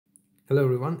Hello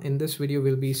everyone, in this video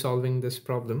we'll be solving this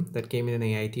problem that came in an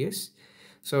AITS.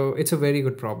 So it's a very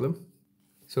good problem.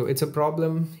 So it's a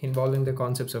problem involving the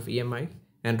concepts of EMI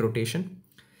and rotation.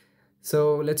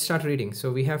 So let's start reading. So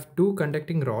we have two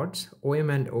conducting rods, OM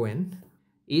and ON,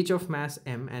 each of mass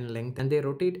M and length, and they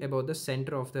rotate about the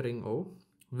center of the ring O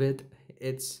with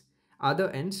its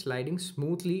other end sliding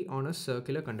smoothly on a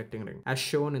circular conducting ring as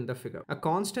shown in the figure. A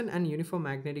constant and uniform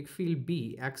magnetic field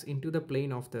B acts into the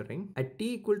plane of the ring. At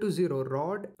t equal to 0,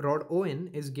 rod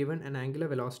ON is given an angular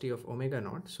velocity of omega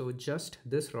naught. So just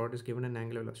this rod is given an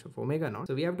angular velocity of omega naught.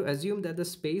 So we have to assume that the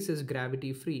space is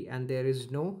gravity free and there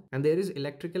is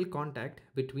electrical contact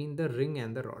between the ring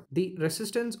and the rod. The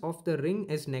resistance of the ring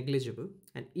is negligible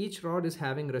and each rod is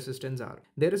having resistance R.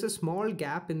 There is a small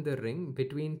gap in the ring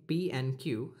between P and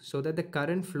Q so that the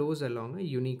current flows along a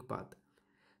unique path.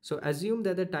 So assume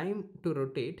that the time to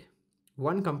rotate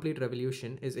one complete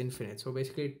revolution is infinite. So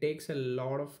basically it takes a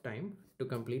lot of time to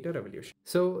complete a revolution.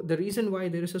 So the reason why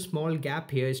there is a small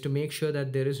gap here is to make sure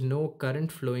that there is no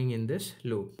current flowing in this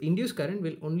loop. Induced current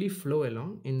will only flow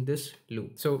along in this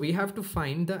loop. So we have to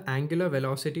find the angular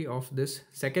velocity of this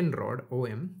second rod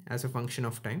OM as a function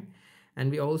of time.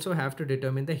 And we also have to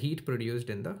determine the heat produced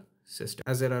in the system.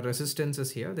 As there are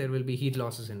resistances here, there will be heat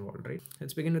losses involved, right?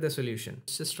 Let's begin with the solution.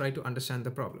 Let's just try to understand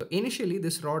the problem. So initially,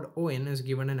 this rod ON is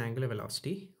given an angular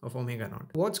velocity of omega naught.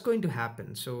 What's going to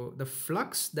happen? So the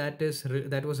flux that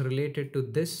was related to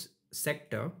this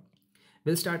sector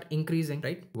will start increasing,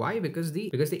 right? Why? Because the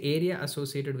area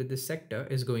associated with this sector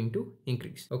is going to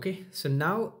increase. Okay, so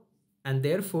now and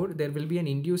therefore there will be an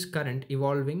induced current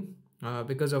evolving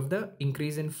because of the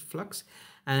increase in flux,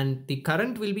 and the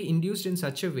current will be induced in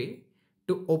such a way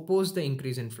to oppose the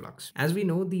increase in flux. As we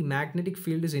know, the magnetic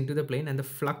field is into the plane and the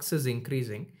flux is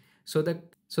increasing. So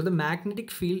the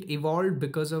magnetic field evolved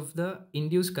because of the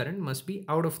induced current must be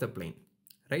out of the plane,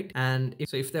 right? And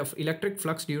if the electric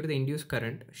flux due to the induced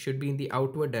current should be in the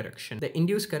outward direction, the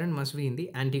induced current must be in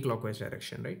the anti-clockwise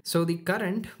direction, right? So the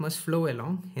current must flow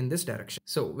along in this direction.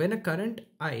 So when a current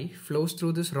I flows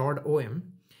through this rod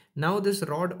OM, now this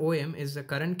rod OM is a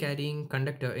current carrying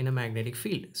conductor in a magnetic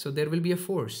field. So there will be a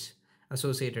force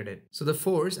associated with it. So the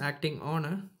force acting on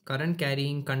a current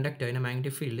carrying conductor in a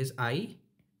magnetic field is I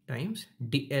times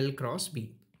dl cross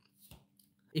B.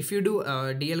 If you do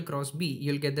dl cross B,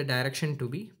 you'll get the direction to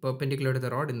be perpendicular to the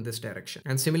rod in this direction.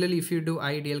 And similarly, if you do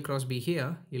I dl cross B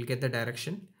here, you'll get the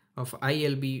direction of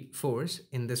ILB force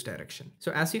in this direction.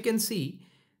 So as you can see,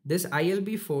 this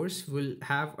ILB force will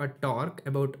have a torque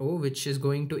about O, which is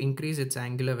going to increase its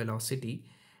angular velocity,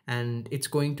 and it's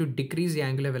going to decrease the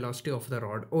angular velocity of the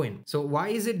rod ON. So why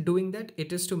is it doing that?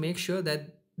 It is to make sure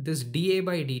that this dA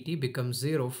by dt becomes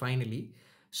 0 finally,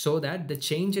 so that the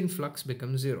change in flux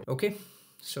becomes 0. Okay,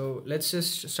 so let's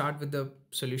just start with the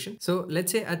solution. So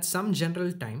let's say at some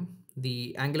general time,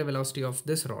 the angular velocity of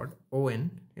this rod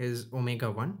ON is omega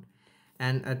 1.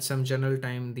 And at some general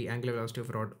time, the angular velocity of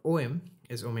rod OM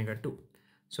is omega 2.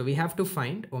 So we have to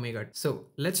find omega. So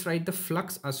let's write the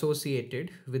flux associated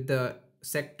with the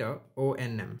sector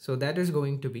ONM. So that is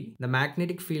going to be the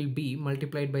magnetic field B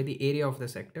multiplied by the area of the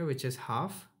sector, which is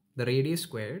half the radius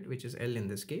squared, which is L in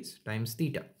this case, times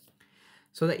theta.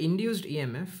 So the induced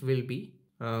EMF will be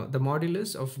the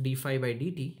modulus of d phi by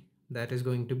dt, that is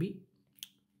going to be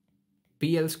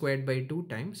PL squared by 2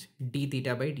 times d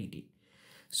theta by dt.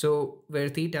 So where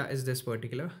theta is this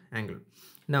particular angle.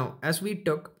 Now, as we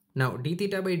took, now d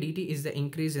theta by dt is the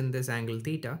increase in this angle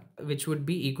theta, which would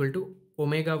be equal to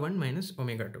omega 1 minus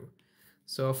omega 2.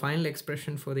 So a final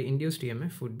expression for the induced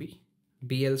EMF would be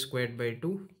BL squared by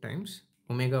 2 times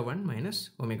omega 1 minus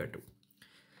omega 2.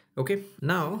 Okay,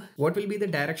 now what will be the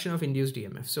direction of induced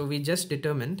EMF? So we just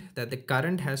determined that the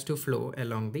current has to flow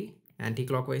along the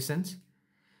anti-clockwise sense.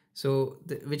 So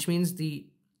which means the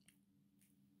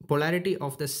polarity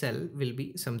of the cell will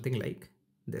be something like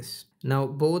this. Now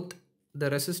both the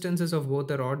resistances of both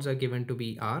the rods are given to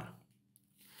be R.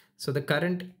 So the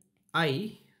current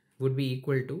I would be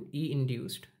equal to E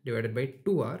induced divided by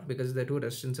 2R because the two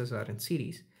resistances are in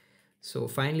series. So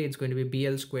finally it's going to be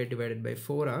BL squared divided by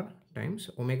 4R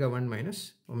times omega 1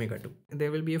 minus omega 2.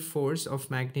 There will be a force of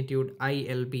magnitude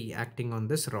ILB acting on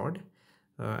this rod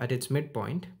at its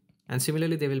midpoint, and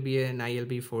similarly there will be an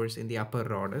ILB force in the upper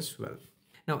rod as well.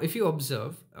 Now, if you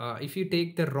observe, if you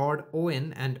take the rod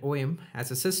ON and OM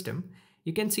as a system,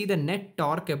 you can see the net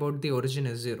torque about the origin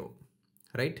is 0,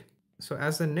 right? So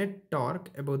as the net torque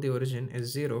about the origin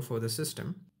is 0 for the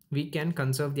system, we can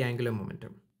conserve the angular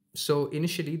momentum. So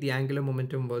initially the angular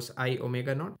momentum was I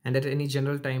omega naught, and at any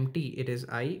general time t, it is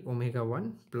I omega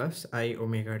 1 plus I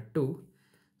omega 2.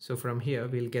 So from here,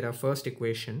 we'll get our first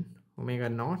equation omega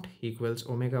naught equals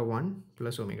omega 1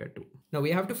 plus omega 2. Now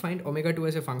we have to find omega 2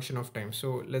 as a function of time.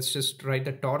 So let's just write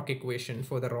the torque equation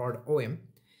for the rod OM.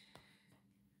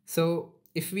 So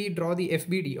if we draw the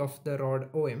FBD of the rod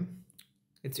OM,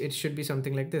 it should be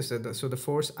something like this. So the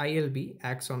force ILB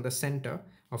acts on the center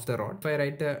of the rod. If I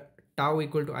write the tau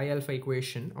equal to I alpha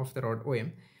equation of the rod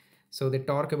OM, so the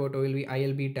torque about O will be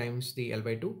ILB times the L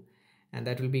by 2, and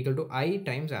that will be equal to I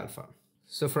times alpha.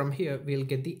 So from here, we'll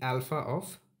get the alpha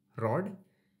of rod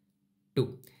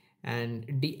 2,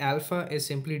 and d alpha is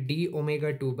simply d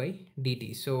omega 2 by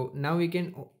dt. So now we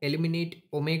can eliminate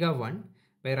omega 1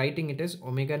 by writing it as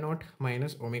omega naught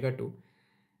minus omega 2.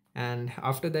 And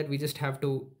after that, we just have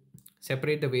to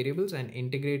separate the variables and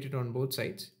integrate it on both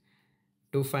sides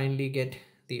to finally get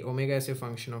the omega as a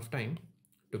function of time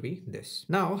to be this.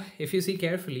 Now, if you see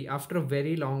carefully, after a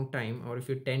very long time, or if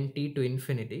you tend t to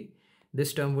infinity,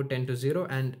 this term would tend to 0,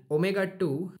 and omega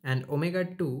 2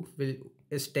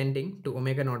 is tending to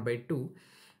omega naught by 2,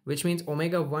 which means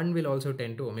omega 1 will also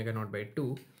tend to omega naught by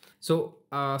 2. So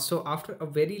after a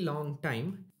very long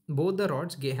time, both the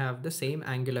rods have the same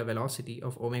angular velocity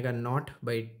of omega naught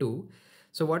by 2.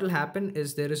 So what will happen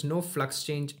is there is no flux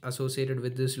change associated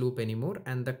with this loop anymore,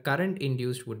 and the current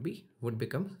induced would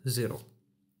become 0.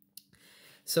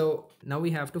 So now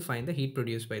we have to find the heat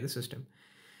produced by the system.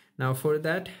 Now for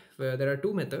that, there are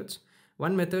two methods.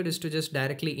 One method is to just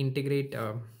directly integrate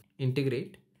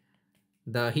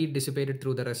the heat dissipated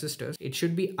through the resistors. It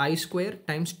should be I square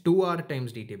times 2R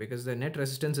times dt, because the net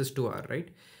resistance is 2R, right?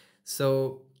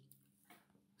 So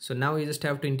now you just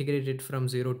have to integrate it from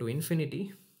 0 to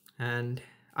infinity, and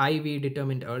I we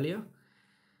determined earlier.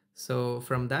 So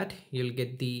from that you'll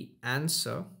get the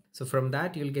answer. So from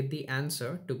that you'll get the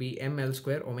answer to be ml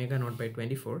square omega naught by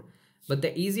 24. But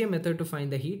the easier method to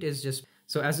find the heat is just,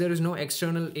 so as there is no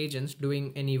external agents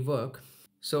doing any work,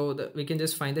 so we can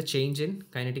just find the change in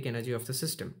kinetic energy of the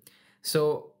system.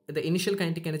 So the initial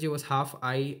kinetic energy was half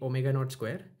I omega naught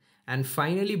square, and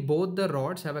finally both the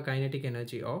rods have a kinetic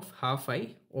energy of half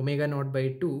I omega naught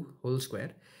by 2 whole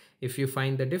square. If you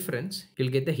find the difference, you'll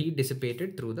get the heat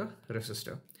dissipated through the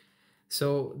resistor.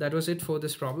 So that was it for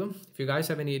this problem. If you guys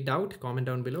have any doubt, comment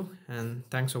down below, and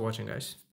thanks for watching, guys.